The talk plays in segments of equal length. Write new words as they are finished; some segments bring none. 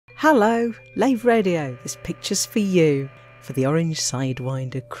Hello, Lave Radio, this picture's for you, for the Orange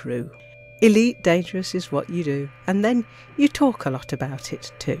Sidewinder crew. Elite Dangerous is what you do, and then you talk a lot about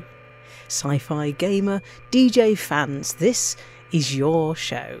it too. Sci-fi gamer, DJ fans, this is your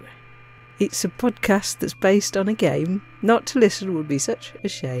show. It's a podcast that's based on a game. Not to listen would be such a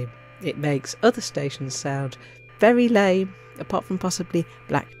shame. It makes other stations sound very lame, apart from possibly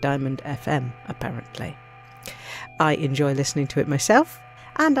Black Diamond FM, apparently. I enjoy listening to it myself,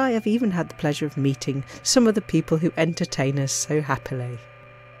 and I have even had the pleasure of meeting some of the people who entertain us so happily.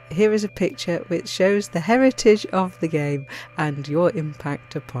 Here is a picture which shows the heritage of the game and your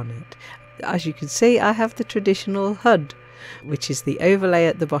impact upon it. As you can see, I have the traditional HUD, which is the overlay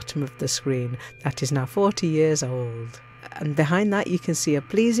at the bottom of the screen that is now 40 years old. And behind that you can see a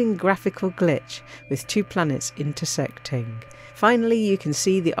pleasing graphical glitch with two planets intersecting. Finally, you can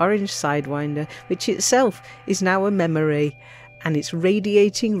see the Orange Sidewinder, which itself is now a memory, and it's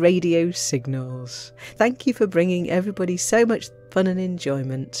radiating radio signals. Thank you for bringing everybody so much fun and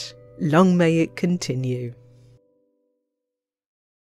enjoyment. Long may it continue.